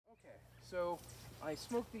So I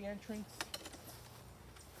smoked the entrance.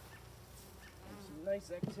 Some nice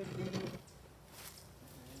activity.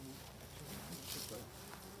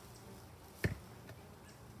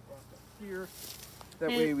 Here. That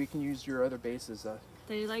way we can use your other bases.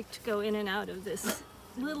 They like to go in and out of this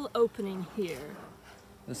little opening here.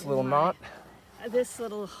 This little knot? This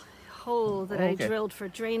little hole that I drilled for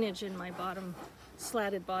drainage in my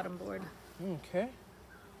slatted bottom board. Okay.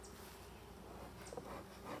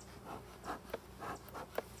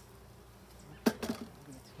 I'm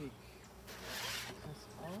going to take this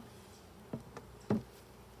off.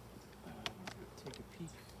 Take a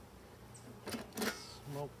peek.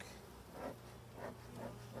 Smoke.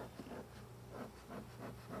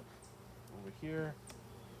 Over here.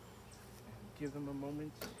 And give them a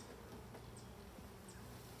moment.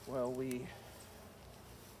 Well, I'm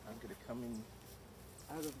going to come in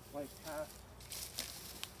out of the flight path.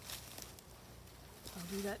 I'll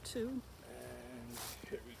do that too. And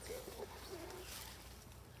here we go.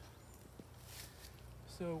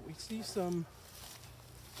 So we see some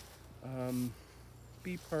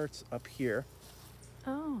bee parts up here.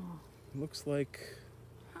 Oh. Looks like,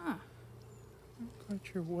 huh. I'm not quite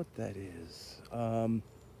sure what that is.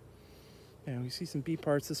 And we see some bee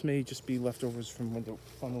parts. This may just be leftovers from the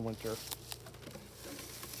winter.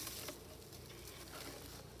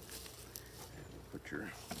 Put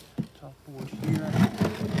your top board here.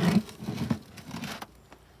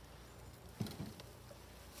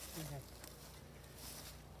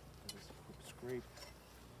 Scrape.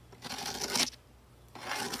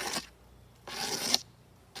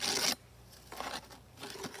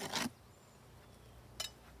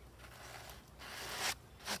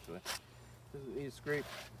 Actually, doesn't need a scrape.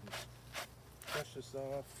 Brush this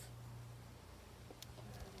off.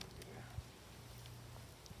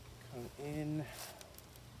 Come in.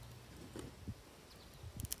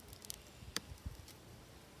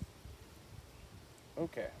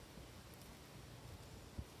 Okay.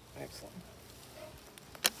 Excellent.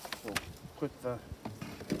 We'll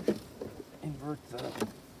invert the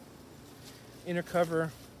inner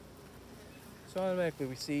cover. So automatically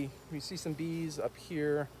we see some bees up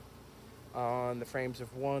here on the frames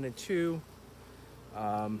of 1 and 2.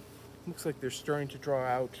 Looks like they're starting to draw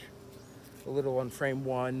out a little on frame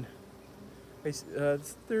 1.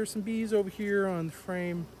 There's some bees over here on the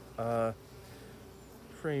frame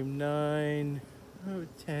 9,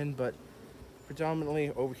 10, but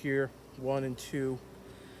predominantly over here 1 and 2,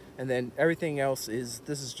 and then everything else this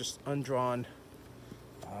is just undrawn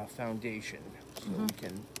foundation. So we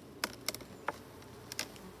can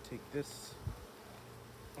take this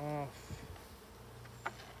off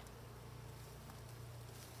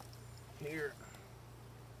here.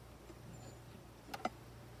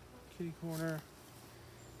 Kitty corner.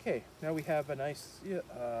 Okay, now we have a nice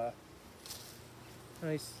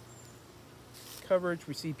coverage.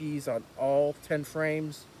 We see bees on all 10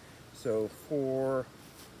 frames. So 4,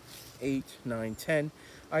 8, 9, 10.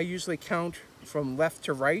 I usually count from left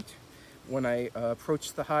to right when I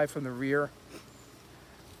approach the hive from the rear.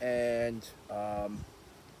 And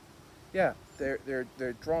yeah,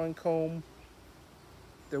 they're drawing comb.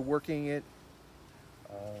 They're working it.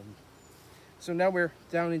 So now we're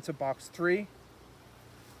down into box 3.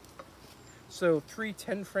 So 3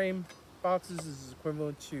 10-frame boxes is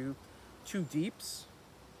equivalent to 2 deeps.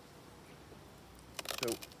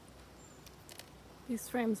 So these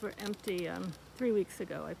frames were empty 3 weeks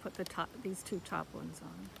ago. I put these 2 top ones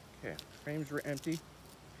on. okay, frames were empty.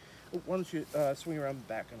 Why don't you swing around the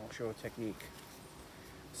back and I'll show a technique.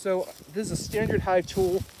 So this is a standard hive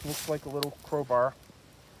tool. Looks like a little crowbar.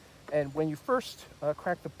 And when you first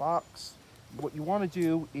crack the box, what you want to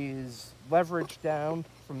do is leverage down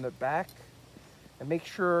from the back and make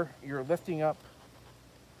sure you're lifting up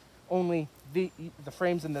only the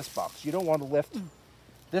frames in this box. You don't want to lift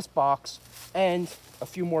this box and a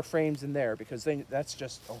few more frames in there, because then that's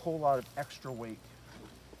just a whole lot of extra weight.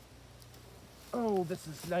 Oh, this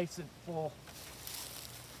is nice and full.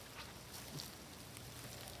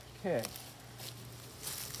 Okay.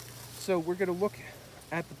 So we're going to look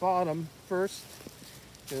at the bottom first.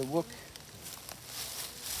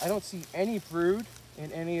 I don't see any brood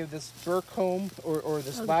in any of this burr comb or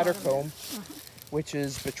this ladder comb, which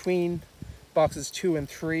is between boxes 2 and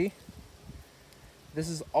 3. This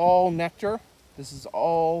is all nectar. This is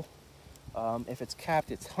all, if it's capped,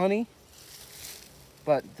 it's honey.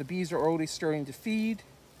 But the bees are already starting to feed,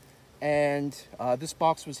 and this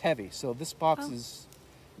box was heavy. So this box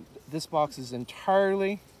is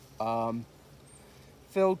entirely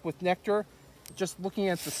filled with nectar. Just looking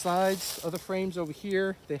at the sides of the frames over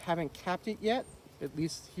here, they haven't capped it yet, at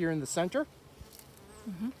least here in the center.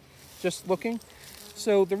 just looking.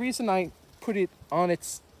 So the reason I put it on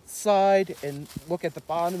its side and look at the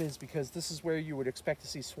bottom is because this is where you would expect to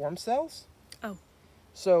see swarm cells. Oh.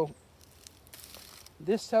 So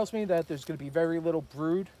this tells me that there's going to be very little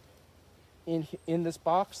brood in this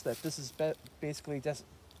box, that this is basically just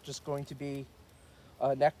going to be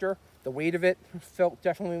nectar. The weight of it felt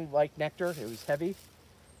definitely like nectar. It was heavy.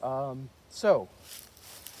 So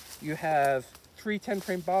you have 3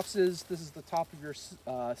 10-frame boxes. This is the top of your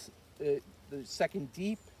the second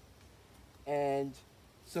deep, and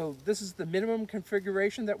so this is the minimum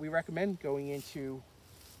configuration that we recommend going into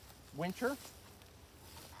winter.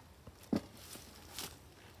 Okay,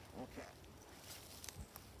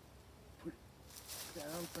 put it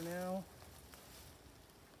down for now.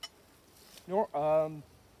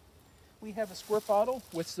 We have a squirt bottle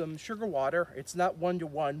with some sugar water. It's not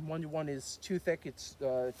 1-to-1. 1-to-1 is too thick. It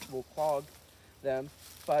will clog them.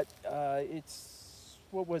 But it's,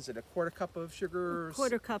 what was it, a quarter cup of sugar? A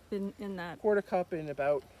quarter cup in that. Quarter cup in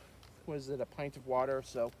about, was it, a pint of water?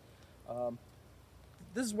 So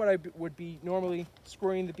this is what I would be normally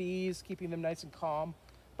screwing the bees, keeping them nice and calm.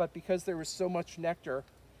 But because there was so much nectar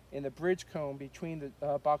in the bridge comb between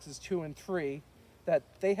the boxes 2 and 3, that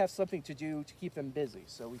they have something to do to keep them busy.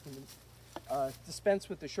 So we can dispense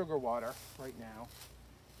with the sugar water right now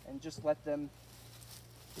and just let them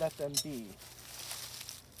be.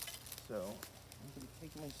 So I'm going to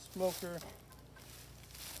take my smoker.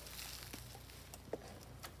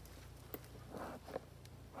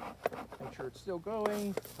 Make sure it's still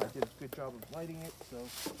going. I did a good job of lighting it, so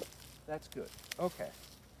that's good. Okay,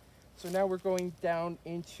 so now we're going down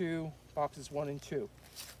into boxes 1 and 2.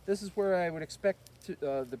 This is where I would expect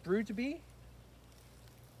the brood to be,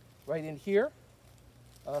 right in here,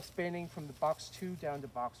 spanning from the box 2 down to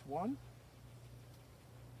box 1.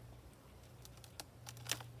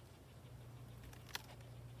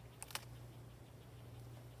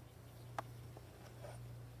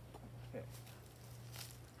 Okay.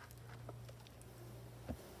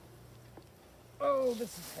 Oh,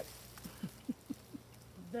 this is heavy.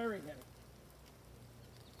 Very heavy.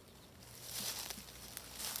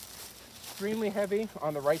 Extremely heavy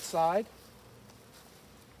on the right side.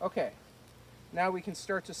 Okay, now we can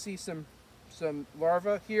start to see some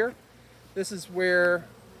larvae here. This is where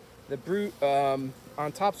the brood, on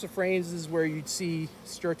tops of frames, is where you'd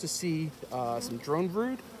start to see some drone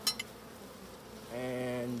brood.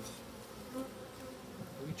 And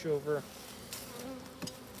reach over,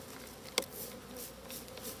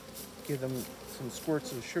 give them some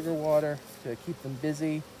squirts of sugar water to keep them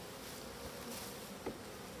busy.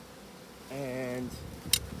 And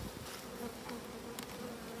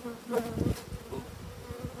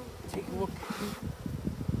take a look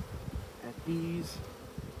at these.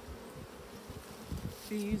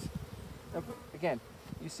 Now, again,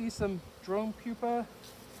 you see some drone pupa.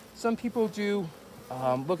 Some people do.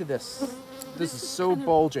 Look at this. This is so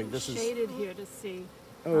bulging. This is shaded here to see.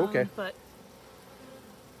 Oh, okay. But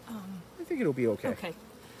I think it'll be okay. okay,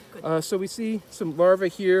 good. So we see some larvae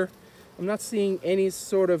here. I'm not seeing any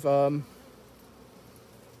sort of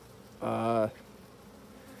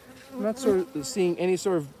I'm not seeing any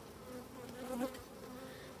sort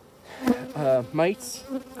of mites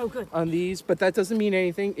on these, but that doesn't mean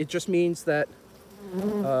anything. It just means that we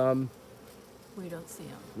don't see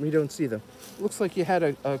them. We don't see them. Looks like you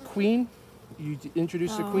had a queen. You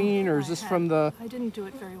introduced a queen, or is this from the? I didn't do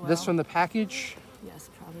it very well. This from the package? Yes,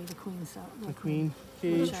 probably the queen cell. The queen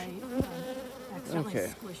cage. Which I accidentally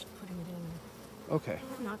squished putting it in there. Okay.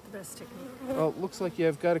 Not the best technique. Well, it looks like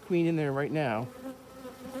you've got a queen in there right now.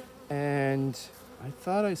 And I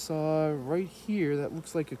thought I saw right here, that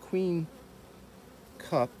looks like a queen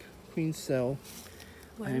cup, queen cell.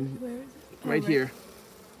 Where is it? Right here.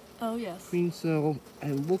 Oh, yes. Queen cell.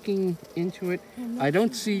 I'm looking into it. I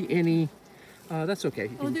don't see any. That's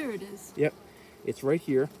okay. Oh, there it is. Yep. It's right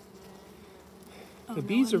here. The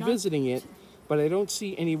bees are visiting it, but I don't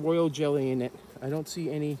see any royal jelly in it. I don't see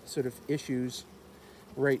any sort of issues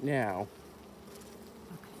right now.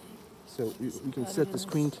 So we can set this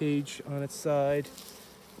queen cage on its side.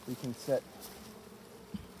 We can set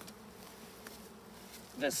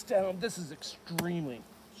this down. This is extremely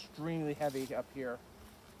heavy up here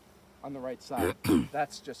on the right side.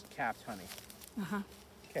 That's just capped honey.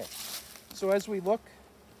 Okay. So as we look,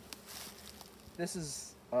 this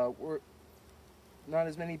is we're not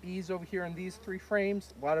as many bees over here in these 3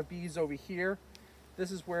 frames. A lot of bees over here.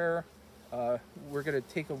 This is where we're going to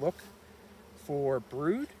take a look for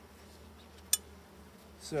brood.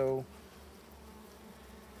 So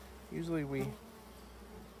usually we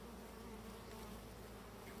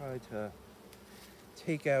try to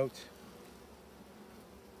take out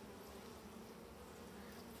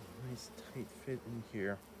Nice tight fit in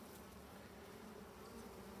here.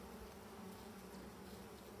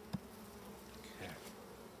 Okay.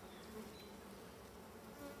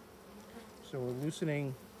 So we're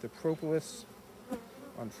loosening the propolis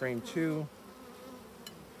on frame 2.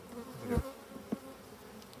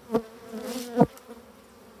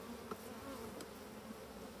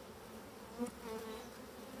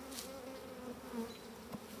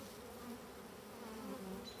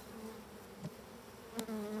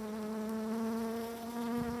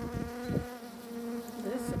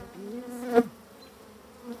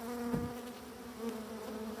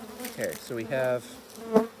 Okay, so we have,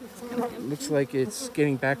 looks like it's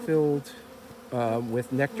getting backfilled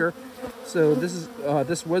with nectar. So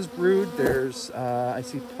this was brewed. There's I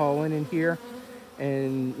see pollen in here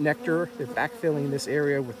and nectar. They're backfilling this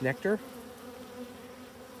area with nectar.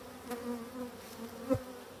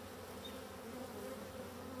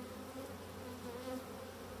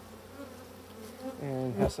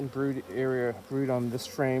 And has some brewed on this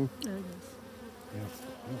frame. There it is. Yeah.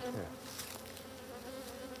 Okay.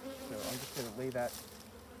 So I'm just going to lay that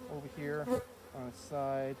over here on its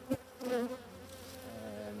side. And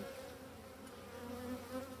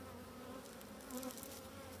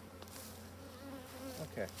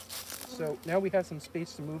okay. So now we have some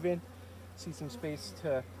space to move in. See some space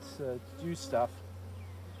to do stuff.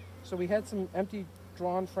 So we had some empty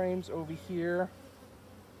drawn frames over here.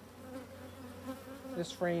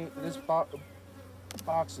 This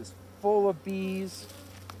box is full of bees.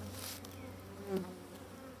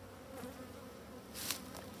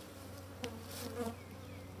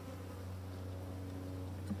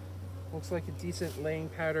 Looks like a decent laying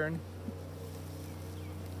pattern.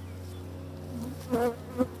 And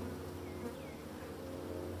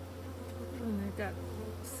they've got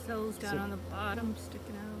cells down on the bottom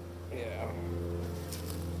sticking out. Yeah.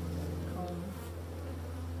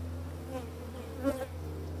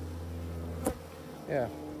 Yeah.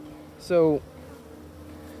 So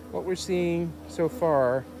what we're seeing so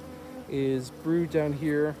far is brood down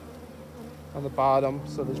here on the bottom.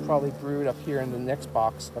 So there's probably brood up here in the next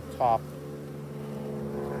box up top.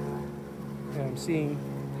 And I'm seeing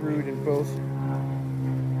brood in both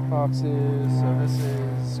boxes. So this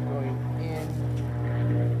is going in.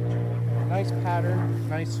 Nice pattern,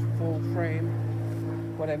 nice full frame.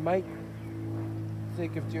 What I might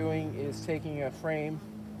think of doing is taking a frame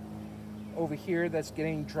over here that's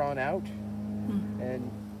getting drawn out and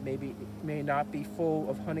maybe it may not be full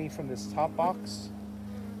of honey from this top box.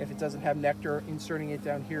 If it doesn't have nectar, inserting it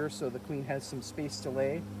down here so the queen has some space to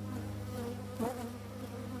lay.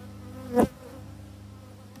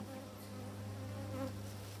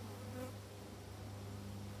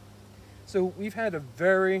 So we've had a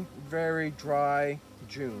very, very dry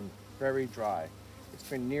June, very dry. It's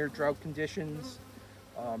been near drought conditions.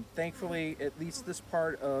 Thankfully, at least this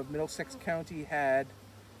part of Middlesex County had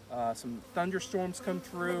some thunderstorms come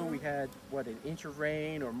through. We had, what, an inch of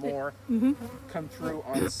rain or more come through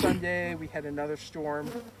on Sunday. We had another storm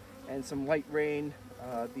and some light rain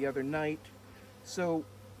the other night. So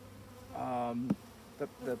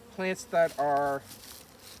the plants that are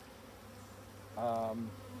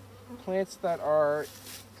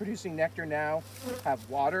producing nectar now have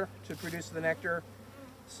water to produce the nectar.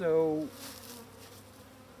 So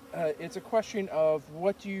it's a question of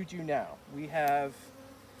what do you do now?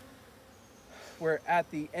 We're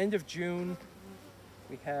at the end of June.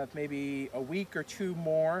 We have maybe a week or two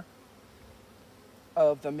more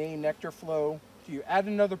of the main nectar flow. Do you add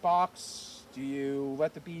another box? Do you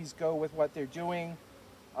let the bees go with what they're doing?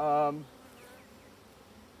 In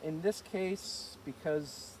this case,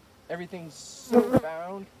 because everything's so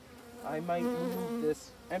bound, I might move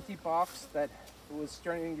this empty box that was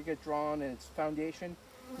starting to get drawn in its foundation,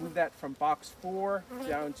 move that from box 4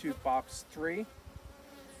 down to box 3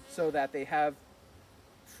 so that they have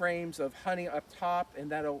frames of honey up top, and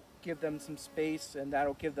that'll give them some space and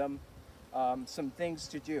that'll give them some things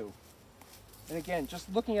to do. And again, just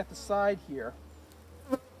looking at the side here,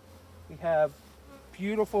 we have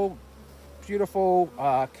beautiful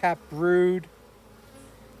capped brood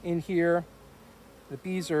in here. The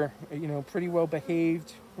bees are, pretty well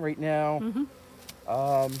behaved right now.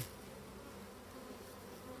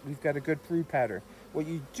 We've got a good brood pattern. What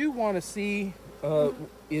you do want to see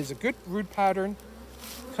is a good brood pattern.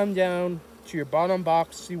 Come down to your bottom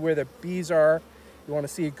box, see where the bees are. You want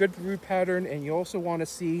to see a good brood pattern, and you also want to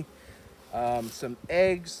see some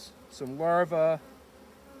eggs, some larvae,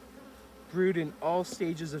 brood in all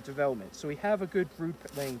stages of development. So we have a good brood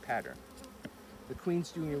laying pattern. The queen's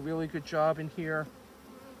doing a really good job in here.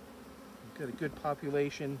 We've got a good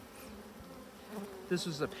population. This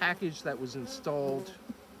was a package that was installed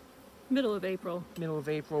Middle of April. Middle of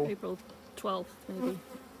April. April 12th, maybe.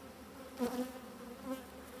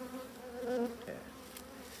 Okay.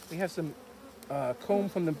 We have some comb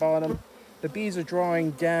from the bottom. The bees are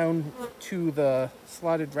drawing down to the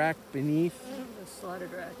slotted rack beneath. The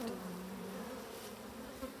slotted rack.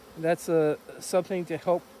 That's something to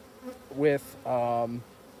help with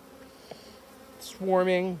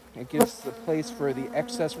swarming. It gives the place for the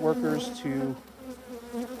excess workers to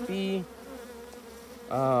be.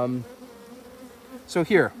 So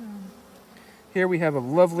here we have a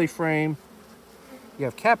lovely frame. You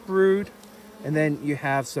have capped brood, and then you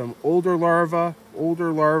have some older larvae,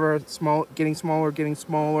 getting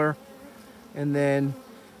smaller, and then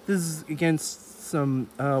this is against some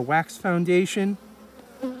wax foundation.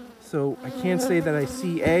 So I can't say that I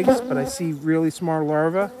see eggs, but I see really small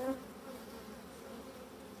larvae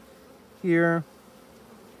here.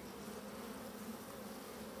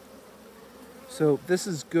 So this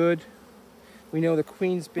is good. We know the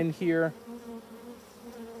queen's been here.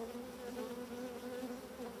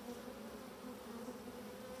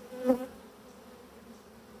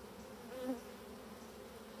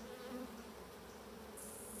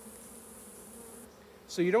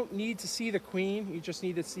 So you don't need to see the queen, you just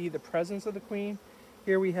need to see the presence of the queen.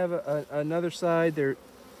 Here we have another side. There,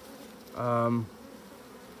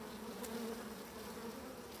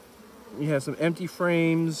 we have some empty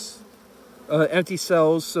frames, empty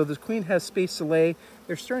cells, so the queen has space to lay.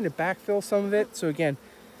 They're starting to backfill some of it, so again,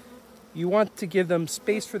 you want to give them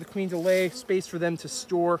space for the queen to lay, space for them to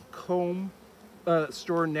store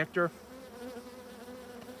store nectar.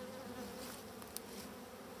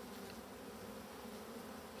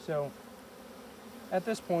 So at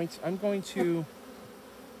this point, I'm going to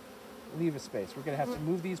leave a space. We're going to have to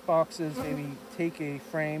move these boxes, maybe take a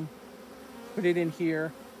frame, put it in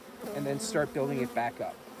here, and then start building it back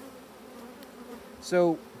up.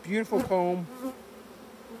 So beautiful comb.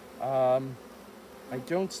 I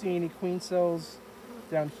don't see any queen cells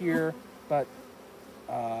down here, but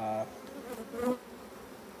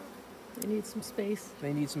They need some space.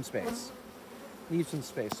 They need some space.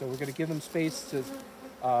 So we're going to give them space to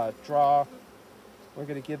draw. We're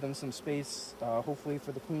going to give them some space, hopefully,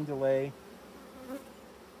 for the queen to lay.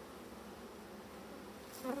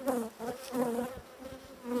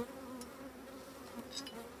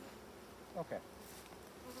 Okay.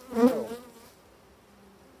 So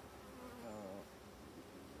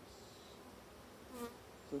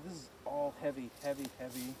this is all heavy. I'm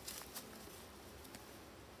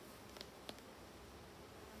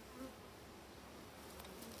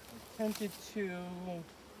tempted to.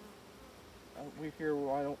 We're here.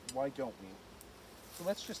 Why don't we? So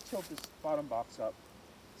let's just tilt this bottom box up.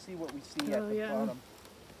 See what we see at the bottom.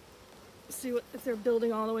 See if they're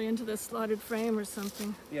building all the way into the slotted frame or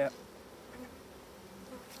something. Yeah.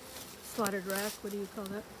 Slotted rack. What do you call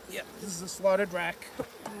that? Yeah. This is a slotted rack,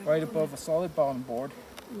 right above a solid bottom board.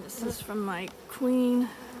 And this is from my queen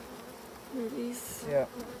release. Yeah.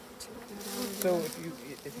 So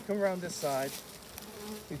if you come around this side,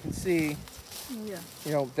 you can see. Yeah.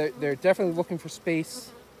 You know, they're definitely looking for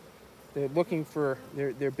space. They're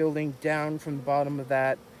building down from the bottom of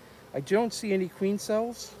that. I don't see any queen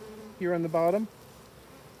cells here on the bottom.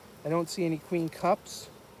 I don't see any queen cups,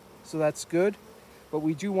 so that's good. But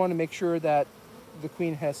we do want to make sure that the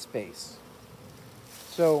queen has space.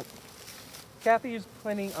 So Kathy is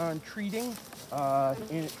planning on treating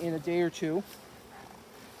in a day or two.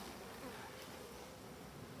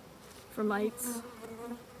 For mites.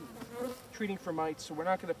 Treating for mites, so we're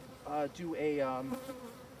not going to do a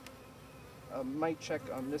mite check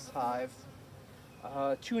on this hive.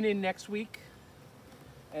 Tune in next week,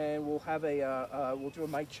 and we'll have we'll do a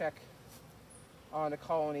mite check on a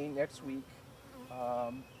colony next week,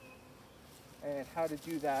 and how to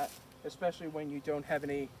do that, especially when you don't have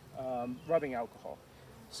any rubbing alcohol.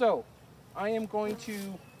 So I am going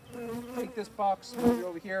to take this box, move it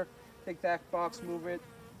over here, take that box, move it,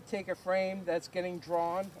 take a frame that's getting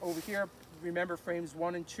drawn over here. Remember, frames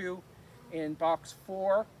 1 and 2 in box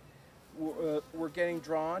 4 were getting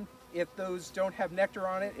drawn. If those don't have nectar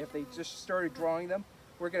on it, if they just started drawing them,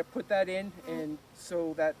 we're going to put that in, and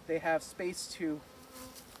so that they have space to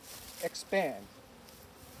expand.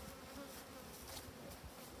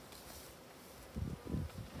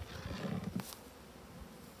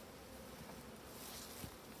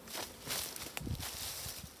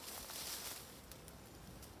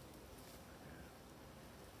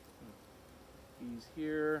 Bees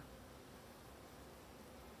here.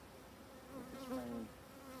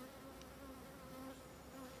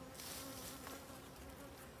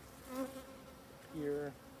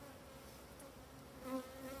 Here.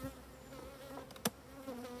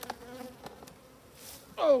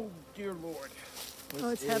 Oh, dear Lord. This Oh,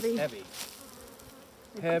 it's is heavy. Heavy.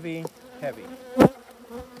 Heavy, heavy.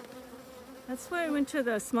 That's why I went to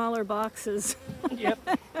the smaller boxes. Yep.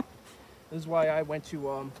 This is why I went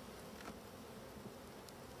to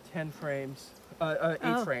 10 frames,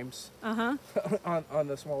 8 frames Uh-huh. on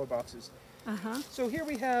the smaller boxes. Uh-huh. So here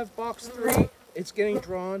we have box 3. It's getting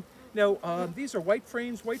drawn. Now, these are white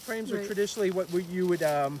frames. White frames are Right. traditionally what you would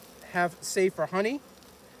have, say, for honey.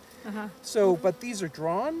 Uh-huh. So, but these are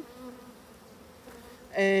drawn.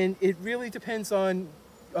 And it really depends on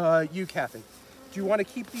you, Catherine. Do you want to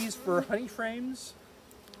keep these for honey frames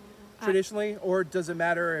traditionally, or does it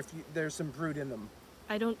matter if there's some brood in them?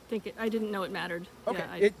 I don't think it, I didn't know it mattered. Okay,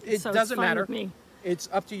 Yeah, it so doesn't it's fine matter. with me. It's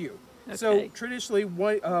up to you. So Okay. traditionally,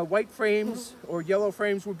 white frames or yellow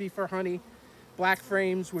frames would be for honey. Black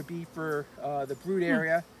frames would be for the brood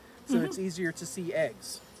area, so it's easier to see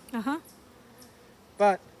eggs. Uh-huh.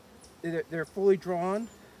 But they're fully drawn.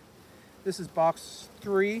 This is box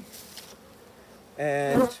 3,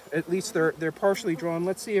 and at least they're partially drawn.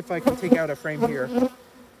 Let's see if I can take out a frame here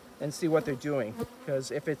and see what they're doing.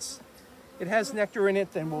 Because if it has nectar in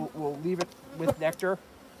it, then we'll leave it with nectar.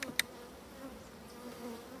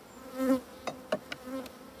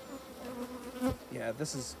 Yeah,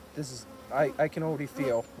 this is I can already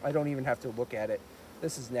feel. I don't even have to look at it.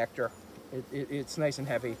 This is nectar. It's nice and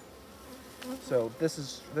heavy. So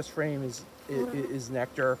this frame is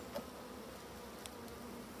nectar.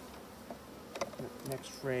 Next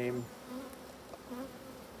frame.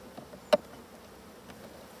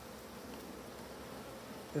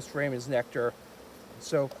 This frame is nectar.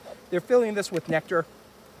 So they're filling this with nectar.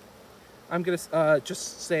 I'm gonna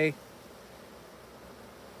just say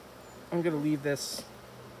I'm gonna leave this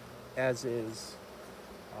as is.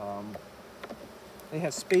 They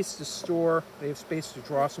have space to store. They have space to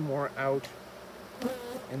draw some more out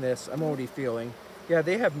in this. I'm already feeling. Yeah,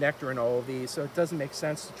 they have nectar in all of these, so it doesn't make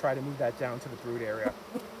sense to try to move that down to the brood area.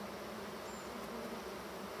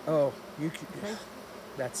 Oh,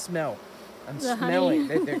 that smell. I'm The smelling.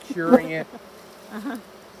 honey. They're curing it. Uh-huh.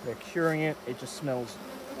 They're curing it. It just smells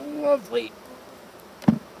lovely.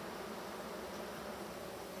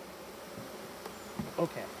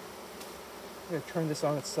 Okay. I'm going to turn this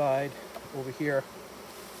on its side over here.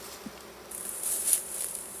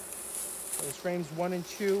 There's frames 1 and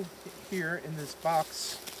 2 here in this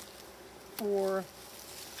box 4.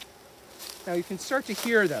 Now you can start to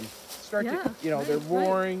hear them. Yeah, They're right.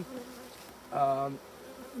 roaring.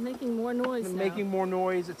 Making more noise They're now. making more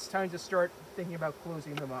noise. It's time to start thinking about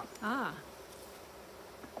closing them up. Ah.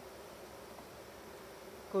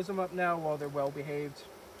 Close them up now while they're well behaved.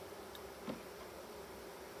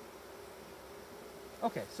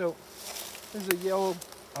 Okay, so this is a yellow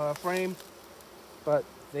frame, but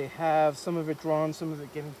they have some of it drawn, some of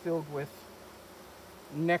it getting filled with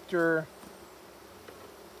nectar.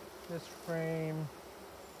 This frame.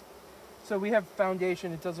 So we have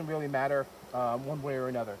foundation. It doesn't really matter one way or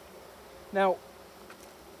another. Now,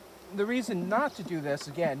 the reason not to do this,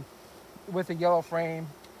 again, with a yellow frame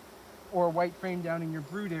or a white frame down in your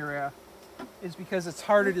brood area is because it's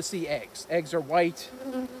harder to see eggs. Eggs are white,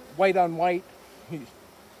 white on white.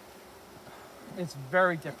 It's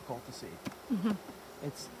very difficult to see.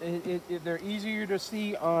 They're easier to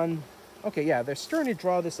see on, okay, yeah, they're starting to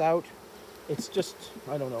draw this out. It's just,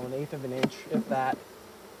 I don't know, 1/8 of an inch, if that,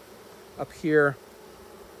 up here.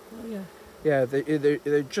 Oh, yeah. Yeah,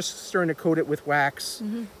 they're just starting to coat it with wax.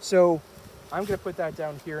 So I'm going to put that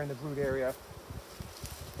down here in the brood area.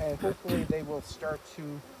 And hopefully they will start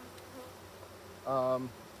to,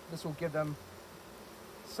 this will give them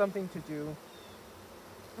something to do.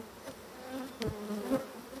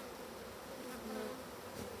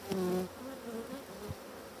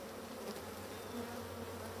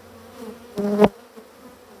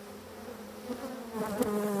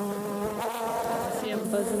 See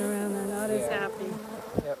them buzzing around. They're not as Yeah. happy.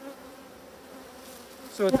 Yep.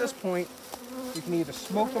 So at this point, you can either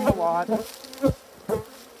smoke them a lot,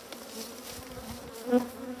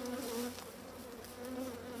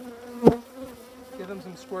 give them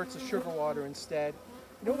some squirts of sugar water instead.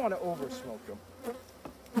 You don't want to over smoke them.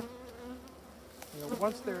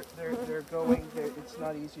 Once they're going, it's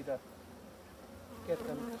not easy to get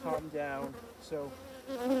them calmed down. So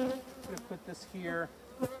I'm going to put this here.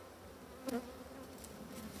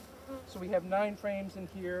 So we have 9 frames in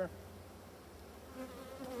here.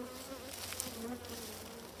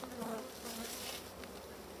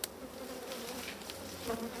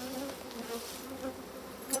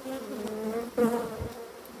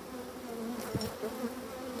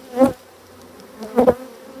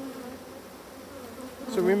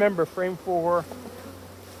 So remember, frame 4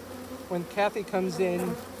 when Kathy comes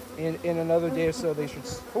in another day or so, they should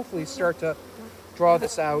hopefully start to draw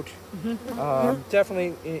this out.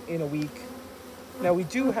 Definitely in a week. Now we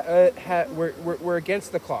do we're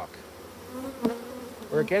against the clock.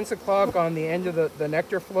 We're against the clock on the end of the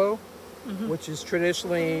nectar flow, which is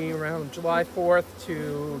traditionally around July 4th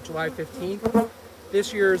to July 15th.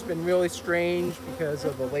 This year has been really strange because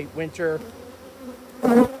of the late winter.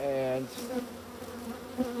 And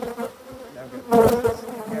now I'm going to put this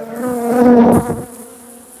together.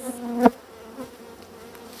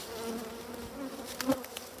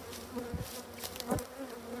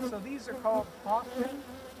 So these are called Hoffman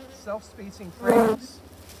self-spacing frames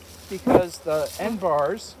because the end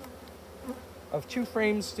bars of two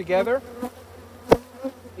frames together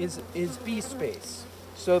is B space.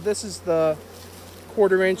 So this is the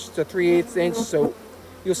 1/4 inch to 3/8 inch. So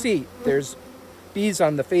you'll see there's B's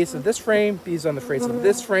on the face of this frame, B's on the face of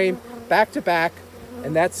this frame, back to back,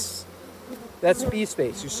 and that's B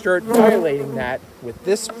space. You start violating that with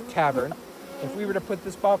this cavern. If we were to put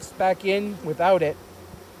this box back in without it,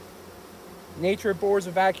 nature abhors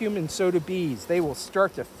a vacuum, and so do bees. They will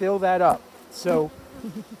start to fill that up. So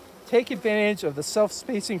take advantage of the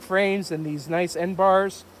self-spacing frames and these nice end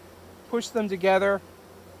bars, push them together,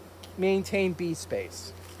 maintain bee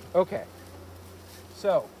space. Okay,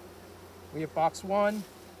 so we have box 1,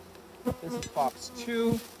 this is box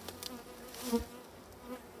 2.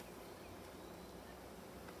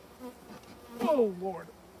 Oh Lord,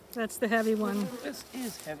 That's the heavy one. this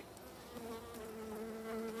is heavy.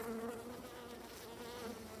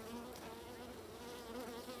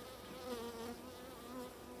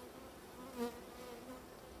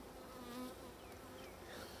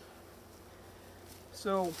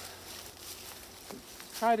 So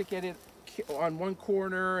try to get it on one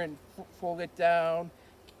corner and fold it down,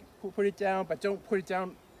 put it down, but don't put it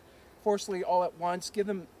down forcefully all at once.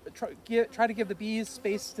 Try to give the bees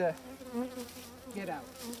space to get out.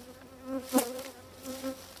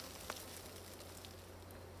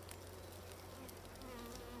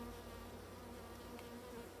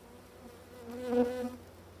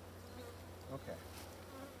 Okay.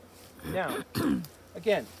 Now,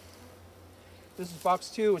 again, this is box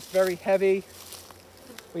 2. It's very heavy.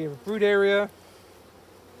 We have a brood area.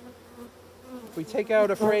 If we take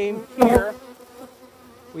out a frame here,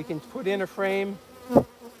 we can put in a frame.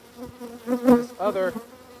 This other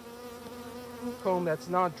comb that's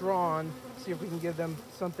not drawn. See if we can give them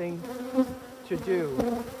something to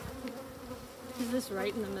do. Is this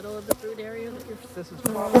right in the middle of the brood area that you're... This is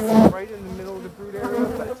probably right in the middle of the brood area,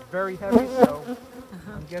 but it's very heavy, so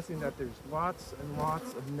I'm guessing that there's lots and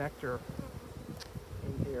lots of nectar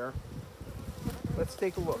in here. Let's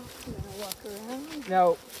take a look. I'm gonna walk around.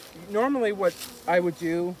 Now, normally what I would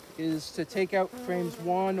do is to take out frames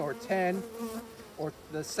 1 or 10, or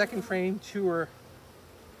the second frame 2 or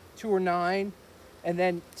 9, and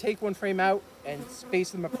then take one frame out and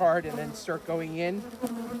space them apart and then start going in.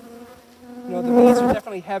 You know, the bees are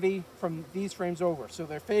definitely heavy from these frames over, so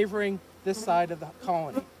they're favoring this side of the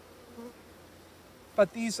colony.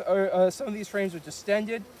 But these are some of these frames are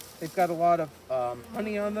distended. They've got a lot of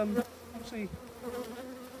honey on them. Actually,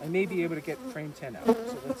 I may be able to get frame 10 out.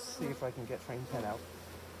 So let's see if I can get frame 10 out.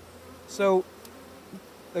 So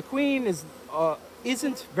the queen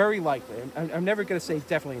isn't very likely. I'm never going to say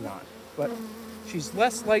definitely not, but she's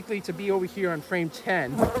less likely to be over here on frame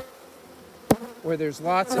 10, where there's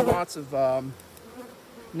lots and lots of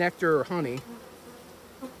nectar or honey.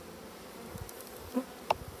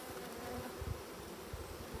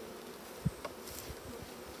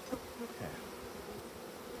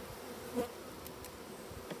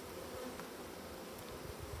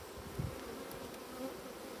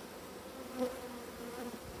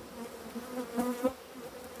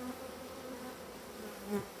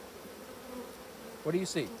 What do you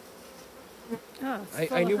see? Oh,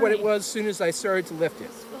 I knew what it was as soon as I started to lift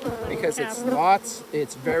it, because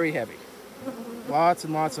it's very heavy. Lots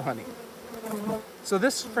and lots of honey. So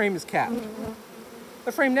this frame is capped.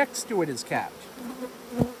 The frame next to it is capped.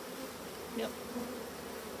 Yep.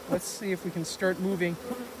 Let's see if we can start moving,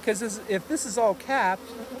 because if this is all capped,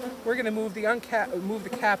 we're going to move the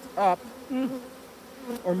capped up,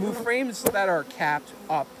 or move frames that are capped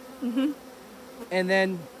up, and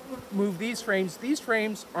then move these frames. These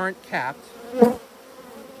frames aren't capped,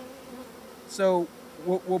 so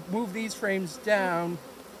we'll move these frames down,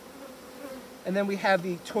 and then we have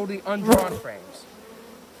the totally undrawn frames.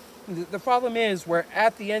 The problem is we're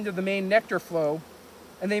at the end of the main nectar flow,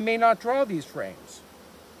 and they may not draw these frames.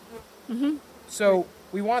 So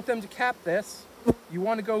we want them to cap this. You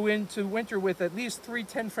want to go into winter with at least 3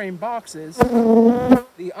 10-frame boxes.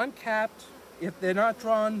 The uncapped if they're not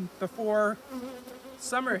drawn before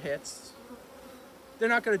summer hits, they're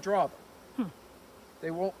not going to draw them.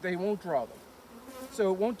 They won't draw them.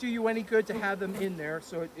 So it won't do you any good to have them in there.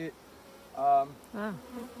 So it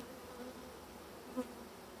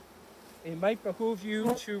might behoove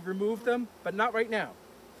you to remove them, but not right now.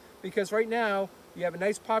 Because right now, you have a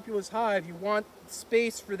nice populous hive. You want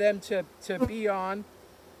space for them to be on,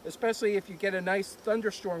 especially if you get a nice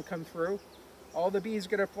thunderstorm come through. All the bees are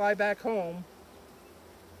going to fly back home.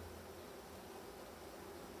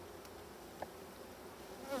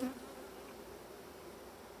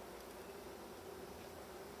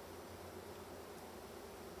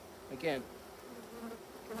 Again,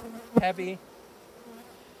 heavy,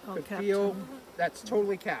 could feel, that's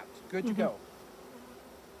totally capped. Good to go.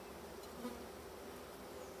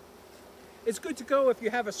 It's good to go if you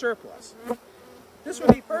have a surplus. This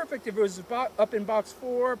would be perfect if it was up in box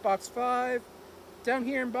 4, box 5, down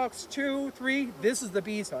here in box 2, 3. This is the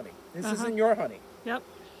bees' honey. This isn't your honey. Yep.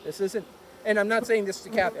 This isn't, and I'm not saying this to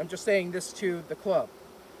Kathy, I'm just saying this to the club.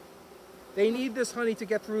 They need this honey to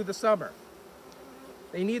get through the summer.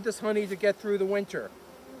 They need this honey to get through the winter.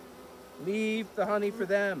 Leave the honey for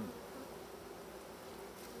them.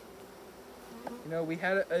 You know, we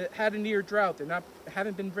had a near drought.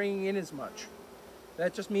 Haven't been bringing in as much.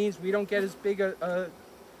 That just means we don't get as big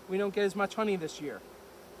we don't get as much honey this year.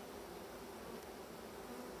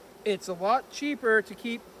 It's a lot cheaper to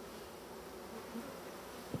keep.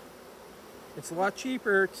 It's a lot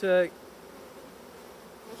cheaper to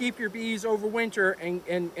keep your bees over winter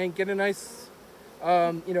and get a nice.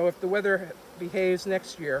 You know, if the weather behaves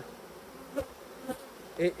next year,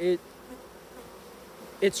 it's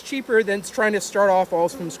cheaper than trying to start off all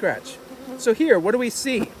from scratch. So here, what do we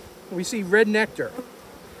see? We see red nectar.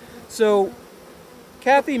 So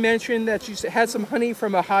Kathy mentioned that she had some honey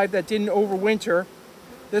from a hive that didn't overwinter.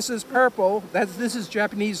 This is purple. This is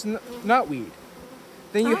Japanese knotweed.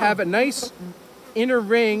 Then you have a nice inner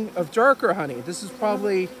ring of darker honey. This is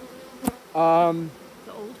probably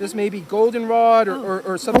this may be goldenrod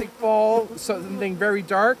or something fall, something very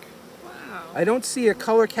dark. Wow. I don't see a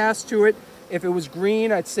color cast to it. If it was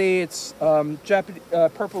green, I'd say it's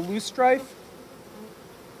purple loosestrife.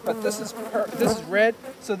 But this is red.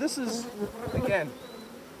 So this is, again,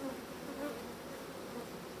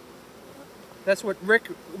 that's what Rick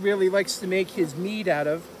really likes to make his mead out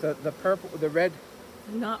of, the purple, the red.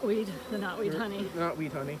 The knotweed honey. The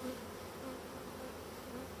knotweed honey.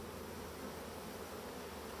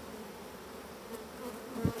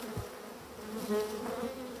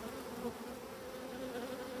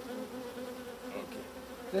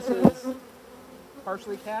 This is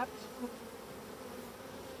partially capped.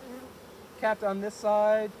 Capped on this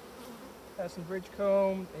side. Has some bridge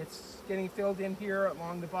comb. It's getting filled in here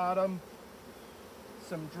along the bottom.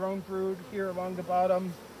 Some drone brood here along the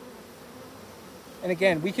bottom. And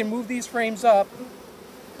again, we can move these frames up,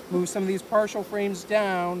 move some of these partial frames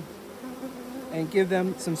down, and give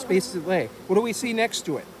them some space to lay. What do we see next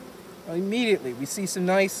to it? Well, immediately, we see some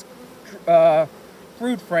nice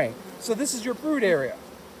brood frame. So this is your brood area.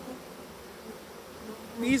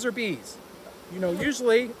 Bees are bees. You know,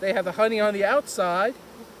 usually they have the honey on the outside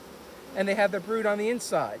and they have the brood on the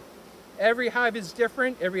inside. Every hive is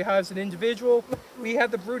different. Every hive is an individual. We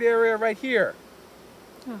have the brood area right here.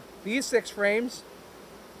 These 6 frames,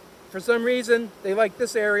 for some reason, they like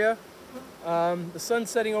this area. The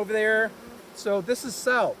sun's setting over there. So this is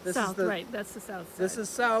south. This south, is right. That's the south side. This is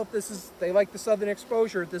south. They like the southern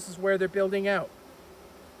exposure. This is where they're building out.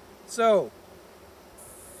 So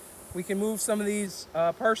we can move some of these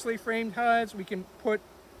partially framed hives. We can put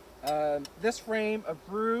this frame of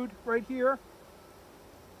brood right here.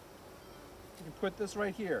 You can put this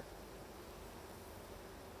right here.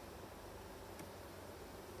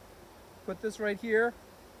 Put this right here.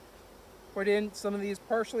 Put in some of these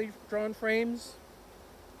partially drawn frames.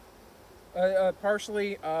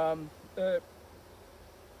 Partially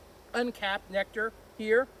uncapped nectar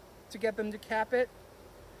here to get them to cap it.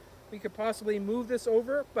 We could possibly move this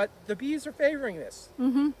over, but the bees are favoring this.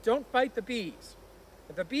 Don't fight the bees.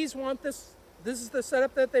 If the bees want this, this is the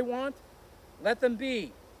setup that they want, let them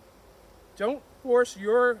be. Don't force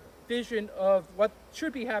your vision of what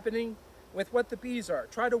should be happening with what the bees are.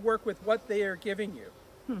 Try to work with what they are giving you.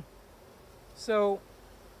 So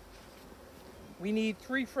we need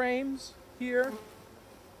 3 frames here.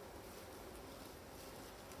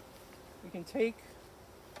 We can take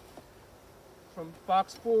from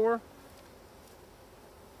box 4.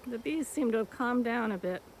 The bees seem to have calmed down a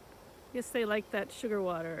bit. I guess they like that sugar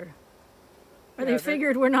water. Or they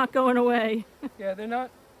figured we're not going away. Yeah, they're not.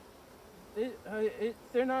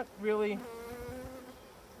 They're not really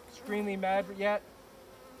extremely mad yet.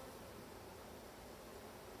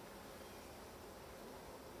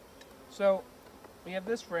 So we have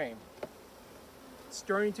this frame. It's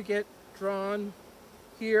starting to get drawn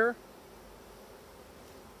here.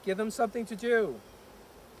 Give them something to do.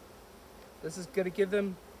 This is going to give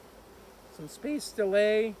them some space to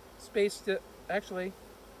lay, space to, actually,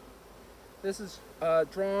 this is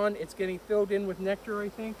drawn. It's getting filled in with nectar, I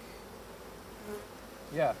think.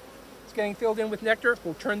 Yeah, it's getting filled in with nectar.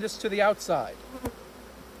 We'll turn this to the outside.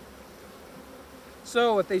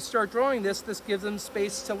 So if they start drawing this, this gives them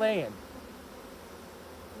space to lay in.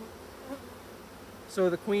 So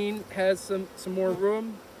the queen has some more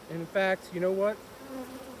room. And in fact, you know what?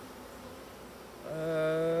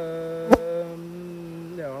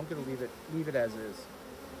 No, I'm going to leave it as is.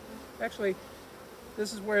 Actually,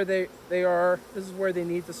 this is where they are. This is where they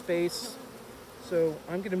need the space. So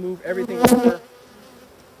I'm going to move everything over.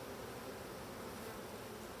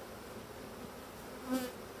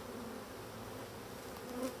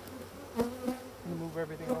 Move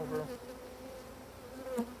everything over.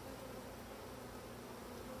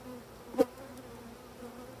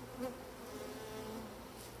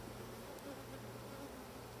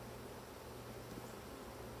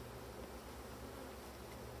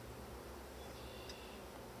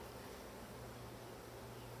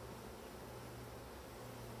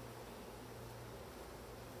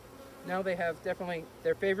 Now they have definitely,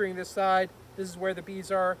 they're favoring this side. This is where the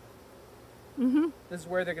bees are. Mm-hmm. This is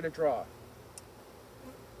where they're going to draw.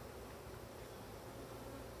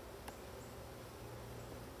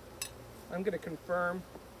 I'm going to confirm,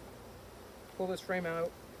 pull this frame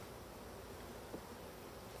out.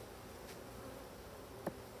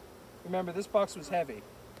 Remember, this box was heavy.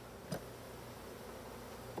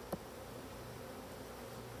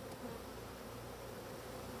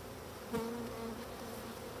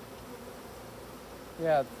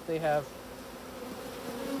 Yeah, they have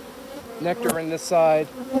nectar in this side,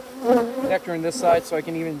 so I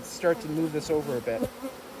can even start to move this over a bit.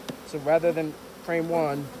 So rather than frame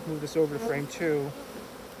 1, move this over to frame 2.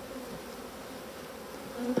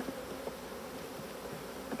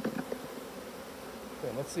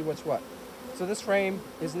 Okay, let's see what's what. So this frame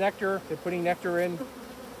is nectar. They're putting nectar in.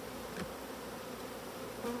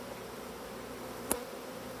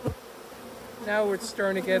 Now it's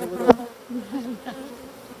starting to get a little...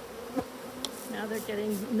 Now they're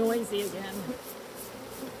getting noisy again.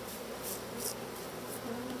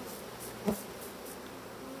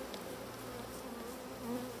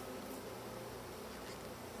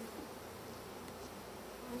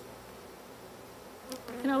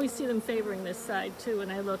 You can always see them favoring this side too. When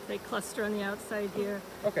I look, they cluster on the outside here.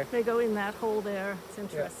 Okay. They go in that hole there. It's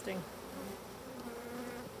interesting. Yeah.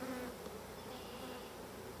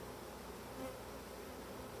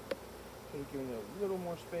 Giving it a little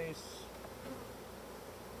more space.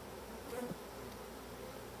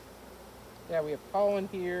 Yeah, we have pollen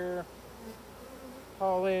here.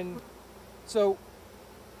 Pollen. So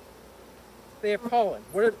they have pollen.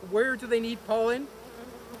 Where do they need pollen?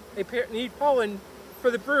 They need pollen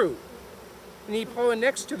for the brood. They need pollen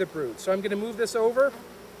next to the brood. So I'm going to move this over.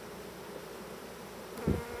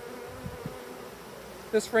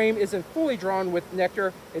 This frame isn't fully drawn with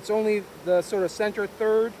nectar. It's only the sort of center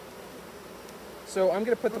third. So I'm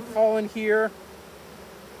going to put the pollen here.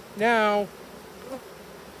 Now,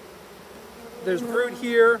 there's brood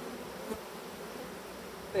here.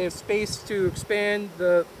 They have space to expand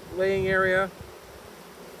the laying area.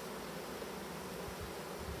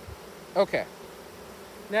 Okay.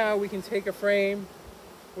 Now we can take a frame.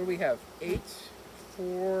 What do we have? 8,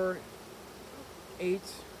 4, 8.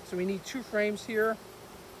 So we need 2 frames here.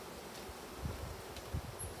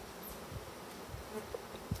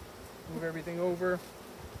 Move everything over.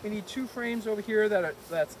 We need 2 frames over here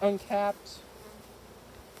that's uncapped.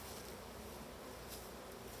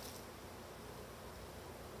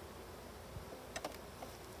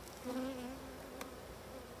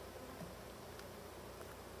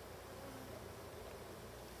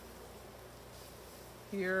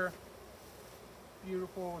 Here,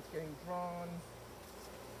 beautiful, it's getting drawn.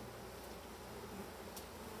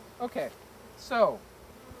 Okay, so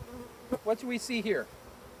what do we see here?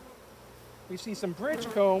 We see some bridge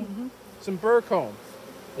comb, some burr comb.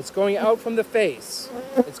 It's going out from the face.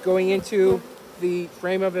 It's going into the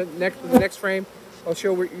frame of the next frame. I'll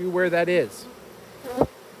show you where that is.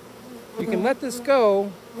 You can let this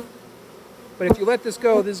go, but if you let this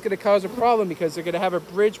go, this is going to cause a problem because they're going to have a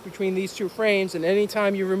bridge between these 2 frames, and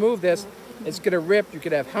anytime you remove this, it's going to rip. You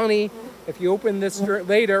could have honey. If you open this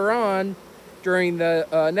later on during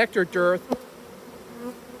the nectar dearth,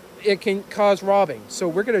 it can cause robbing. So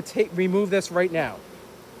we're going to remove this right now.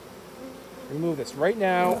 remove this right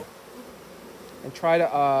now and try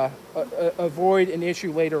to avoid an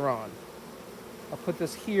issue later on. I'll put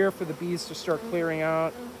this here for the bees to start clearing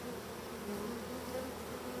out.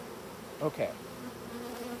 Okay.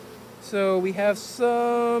 So we have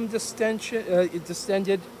some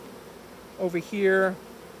distended over here.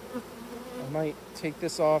 I might take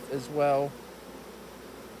this off as well.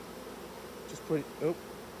 Just put it, oh,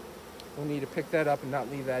 we'll need to pick that up and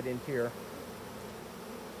not leave that in here.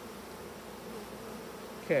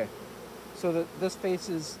 Okay, so this face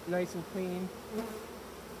is nice and clean.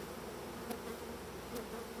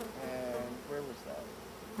 And where was that?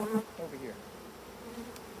 Over here.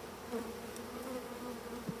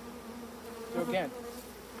 So again,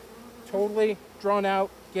 totally drawn out,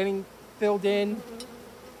 getting filled in,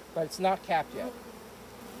 but it's not capped yet.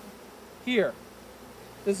 Here,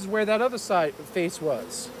 this is where that other side face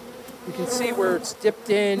was. You can see where it's dipped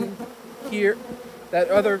in here. That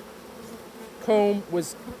other comb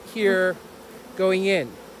was here going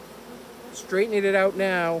in. Straightening it out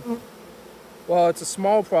now, well, it's a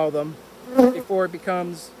small problem before it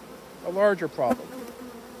becomes a larger problem.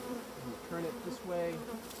 Turn it this way.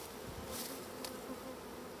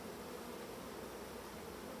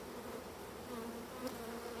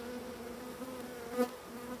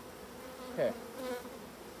 Okay.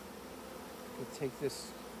 We'll take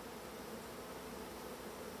this,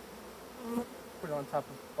 put it on top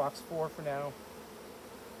of box 4 for now.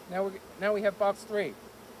 Now we have box 3.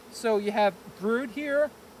 So you have brood here.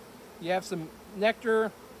 You have some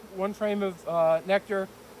nectar, one frame of nectar,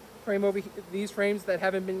 frame over here, these frames that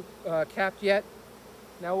haven't been capped yet.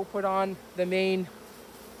 Now we'll put on the main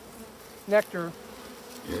nectar.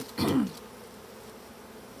 Take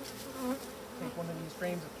one of these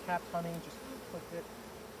frames of capped honey, just put it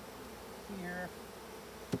here.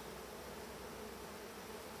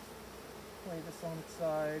 Lay this on its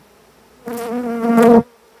side. Oh,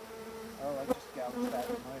 I just gouged that.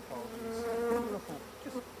 My apologies. Beautiful.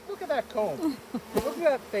 Just look at that comb. Look at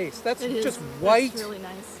that face. That's just white. That's really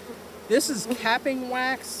nice. This is capping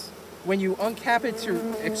wax. When you uncap it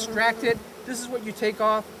to extract it, this is what you take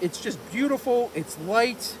off. It's just beautiful. It's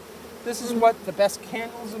light. This is what the best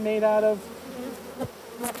candles are made out of.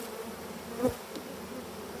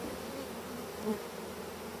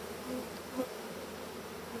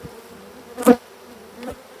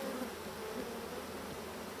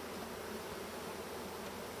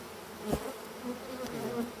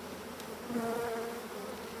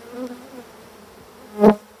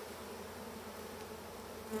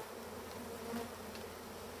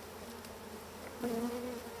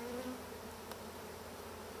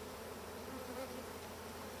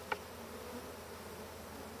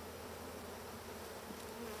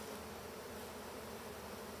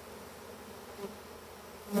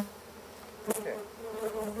 Okay.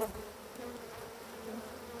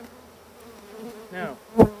 Now,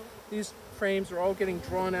 these frames are all getting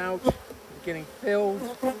drawn out, getting filled.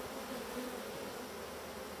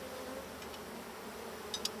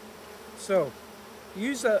 So,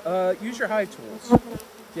 use your Hive tools.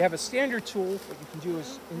 You have a standard tool. What you can do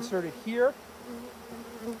is insert it here.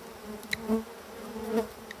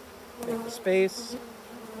 Make the space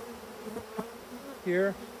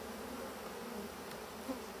here.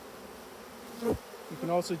 You can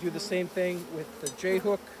also do the same thing with the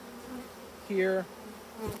J-hook here.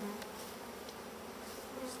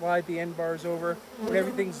 Slide the end bars over. When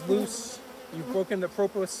everything's loose, you've broken the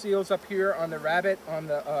propolis seals up here on the rabbet, on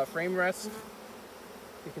the frame rest.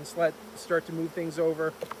 You can start to move things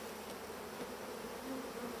over.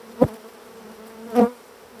 Nope,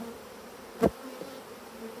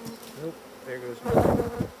 there goes one.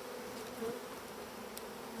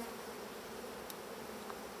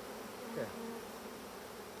 Okay.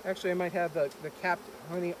 Actually, I might have the capped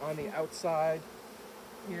honey on the outside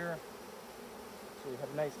here. So we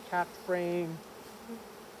have a nice capped frame.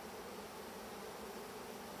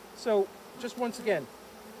 So, just once again,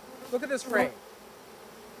 look at this frame.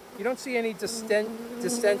 You don't see any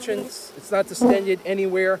distensions. It's not distended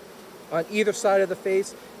anywhere on either side of the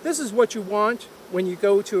face. This is what you want when you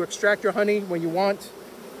go to extract your honey, when you want,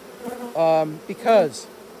 because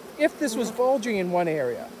if this was bulging in one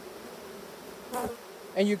area,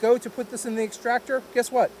 and you go to put this in the extractor,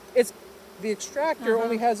 guess what? The extractor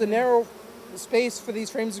only has a narrow space for these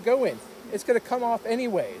frames to go in. It's going to come off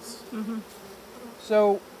anyways.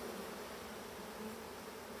 So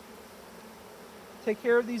take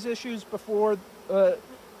care of these issues before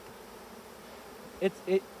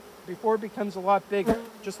before it becomes a lot bigger.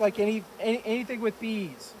 Just like anything with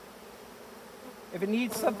bees. If it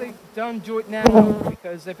needs something done, do it now,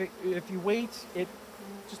 because if you wait, it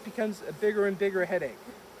just becomes a bigger and bigger headache.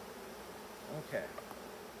 Okay.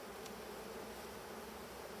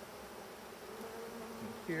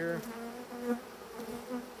 Here.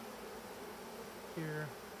 Here.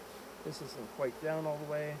 This isn't quite down all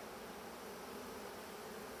the way.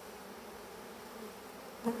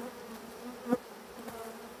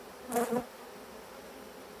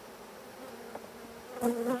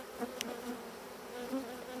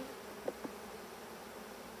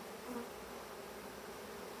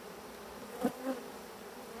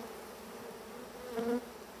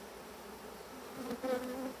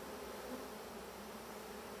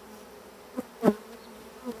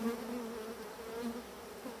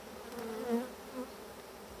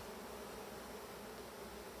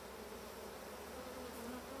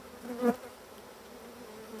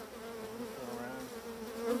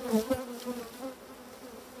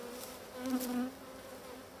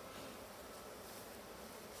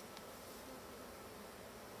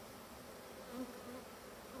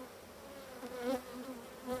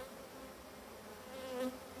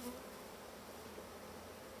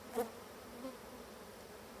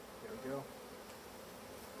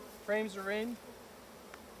 Frames are in,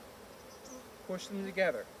 push them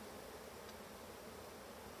together.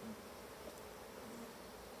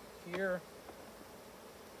 Here,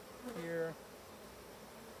 here,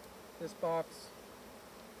 this box,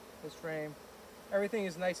 this frame, everything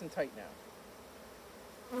is nice and tight now.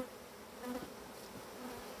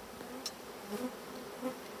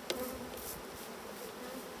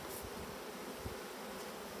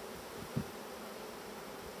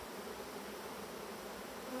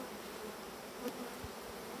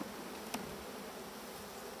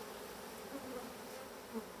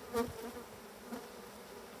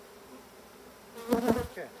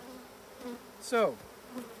 Okay, so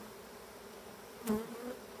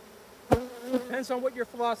depends on what your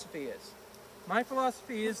philosophy is. My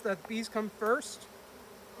philosophy is that bees come first.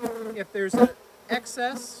 If there's an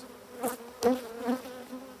excess,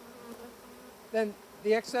 then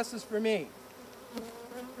the excess is for me.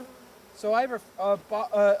 So I have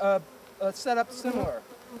a setup similar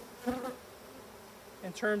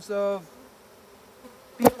in terms of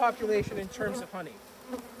bee population, in terms of honey.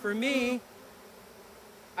 For me,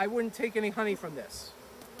 I wouldn't take any honey from this.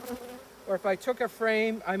 Or if I took a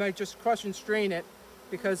frame, I might just crush and strain it,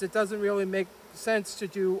 because it doesn't really make sense to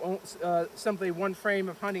do simply one frame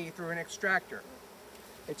of honey through an extractor.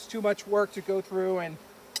 It's too much work to go through and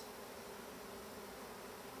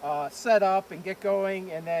set up and get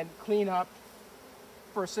going and then clean up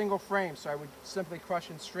for a single frame, so I would simply crush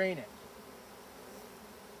and strain it.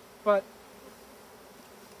 But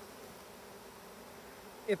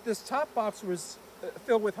if this top box was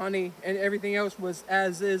filled with honey and everything else was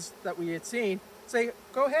as is that we had seen, say,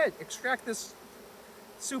 go ahead, extract this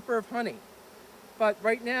super of honey. But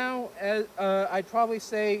right now, I'd probably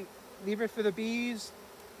say leave it for the bees.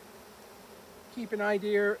 Keep an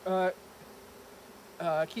idea,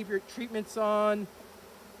 keep your treatments on,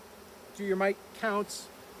 do your mite counts.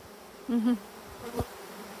 Mm-hmm.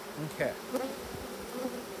 Okay.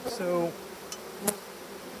 So,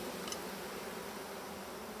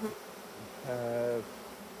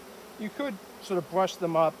 you could sort of brush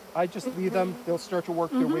them up. I just leave them. They'll start to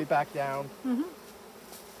work their way back down. Mm-hmm.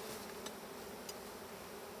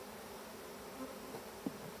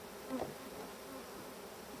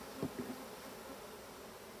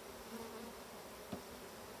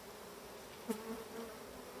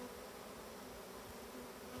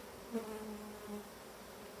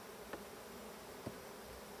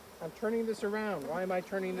 I'm turning this around. Why am I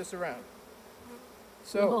turning this around?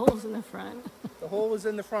 So the hole's in the front. The hole is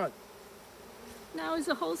in the front. Now is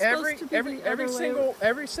the hole supposed to be every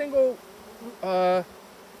single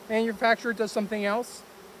manufacturer does something else.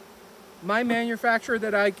 My manufacturer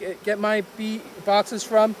that I get my bee boxes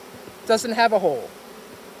from doesn't have a hole.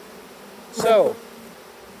 So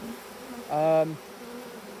I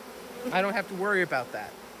don't have to worry about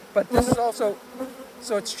that. But this is also,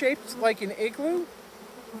 so it's shaped like an igloo.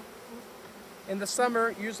 In the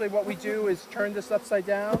summer, usually what we do is turn this upside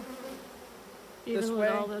down this way,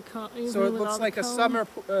 so it looks like a summer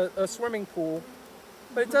a swimming pool,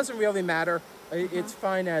 but it doesn't really matter. It's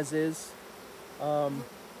fine as is.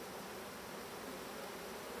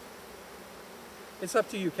 It's up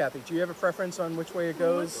to you, Kathy. Do you have a preference on which way it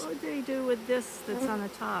goes? What do they do with this that's on the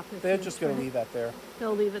top? They're just going to leave that there.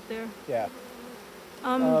 They'll leave it there? Yeah.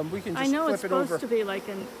 We can just I know flip it's it over. supposed to be like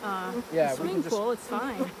a swimming pool. It's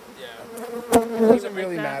fine. Yeah. It doesn't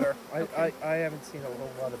really matter. I haven't seen a whole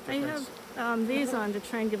lot of difference. I have these on to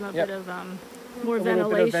try and give them a bit of more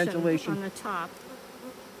ventilation on the top.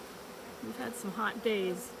 We've had some hot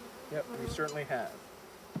days. Yep, we certainly have.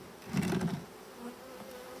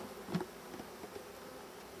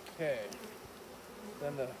 Okay.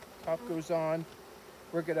 Then the top goes on.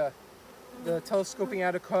 The telescoping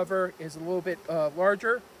outer cover is a little bit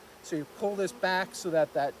larger. So you pull this back so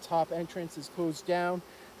that that top entrance is closed down.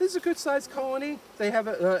 This is a good sized colony. They have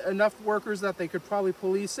enough workers that they could probably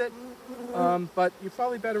police it. But you're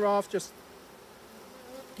probably better off just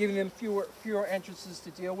giving them fewer entrances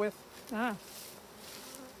to deal with. Ah.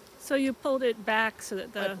 So you pulled it back so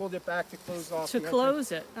that I pulled it back to close off to the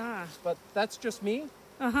close entrance. it. Ah. But that's just me.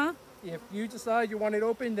 Uh-huh. If you decide you want it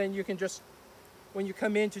open, then you can just, when you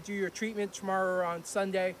come in to do your treatment tomorrow or on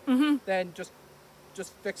Sunday, then just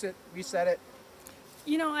fix it, reset it.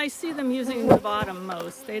 You know, I see them using the bottom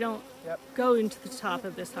most. They don't Yep. go into the top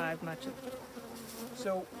of this hive much.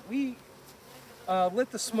 So we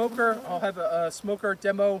lit the smoker. I'll have a smoker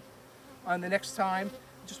demo on the next time.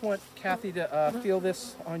 I just want Kathy to feel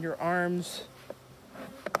this on your arms.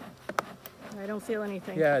 I don't feel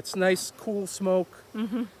anything. Yeah, it's nice, cool smoke.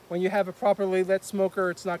 When you have a properly lit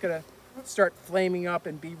smoker, it's not going to start flaming up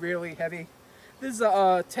and be really heavy. This is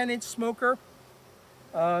a 10-inch smoker.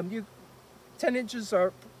 10 inches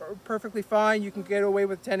are perfectly fine. You can get away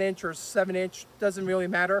with 10-inch or 7-inch. Doesn't really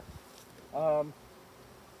matter. I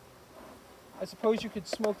suppose you could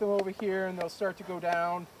smoke them over here and they'll start to go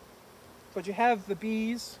down. But you have the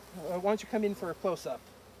bees. Why don't you come in for a close-up?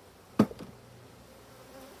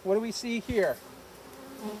 What do we see here?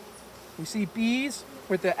 We see bees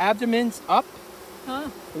with their abdomens up,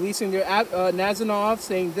 releasing their Nazanov,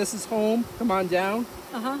 saying, "This is home, come on down."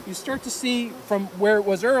 You start to see from where it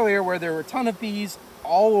was earlier, where there were a ton of bees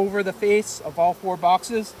all over the face of all 4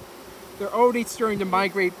 boxes, they're already starting to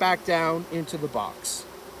migrate back down into the box.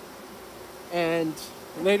 And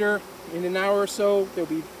later, in an hour or so, there'll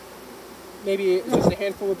be maybe just a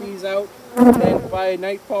handful of bees out, and then by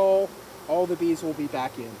nightfall, all the bees will be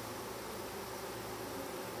back in.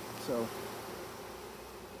 So,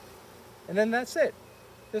 and then that's it.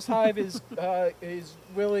 This hive is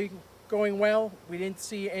really going well. We didn't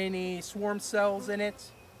see any swarm cells in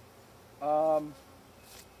it.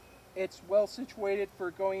 It's well situated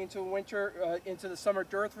for going into winter, into the summer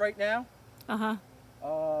dearth right now. I'm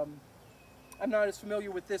not as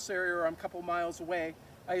familiar with this area, or I'm a couple miles away.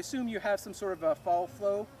 I assume you have some sort of a fall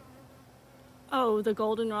flow. Oh, the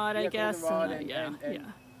goldenrod, I Yeah, guess. goldenrod Yeah.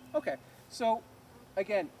 Okay, so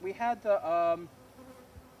again, we had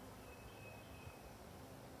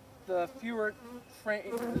the fewer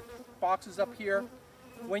boxes up here.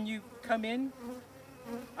 When you come in,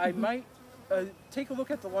 I might take a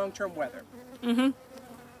look at the long-term weather.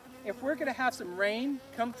 If we're going to have some rain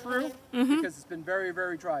come through, because it's been very,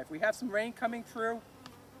 very dry, if we have some rain coming through,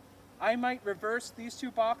 I might reverse these 2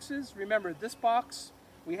 boxes. Remember, this box,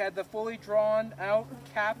 we had the fully drawn out,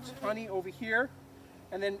 capped honey over here,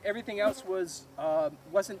 and then everything else was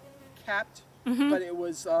wasn't capped, but it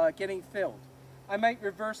was getting filled. I might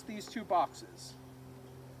reverse these 2 boxes,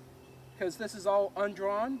 because this is all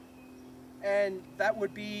undrawn, and that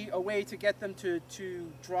would be a way to get them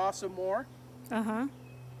to draw some more.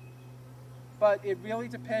 But it really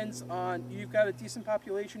depends on, you've got a decent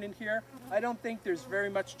population in here. I don't think there's very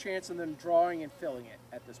much chance of them drawing and filling it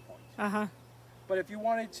at this point. But if you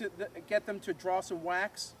wanted to get them to draw some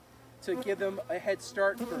wax to give them a head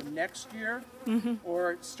start for next year,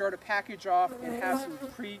 or start a package off and have some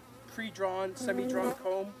pre-drawn, semi-drawn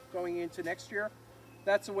comb going into next year,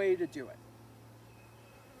 that's a way to do it.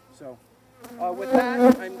 So with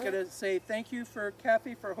that, I'm going to say thank you for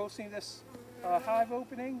Kathy for hosting this hive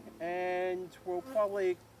opening, and we'll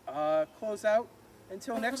probably close out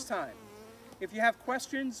until next time. If you have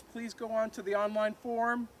questions, please go on to the online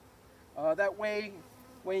forum. That way,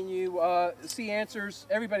 when you see answers,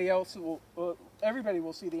 everybody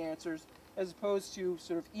will see the answers, as opposed to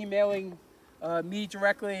sort of emailing me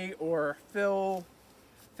directly, or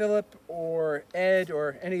Philip, or Ed,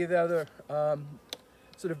 or any of the other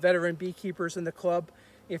sort of veteran beekeepers in the club.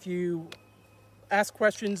 If you ask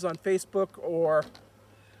questions on Facebook or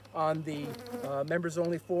on the members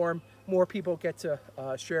only forum, more people get to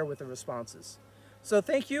share with the responses. So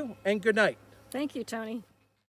thank you and good night. Thank you, Tony.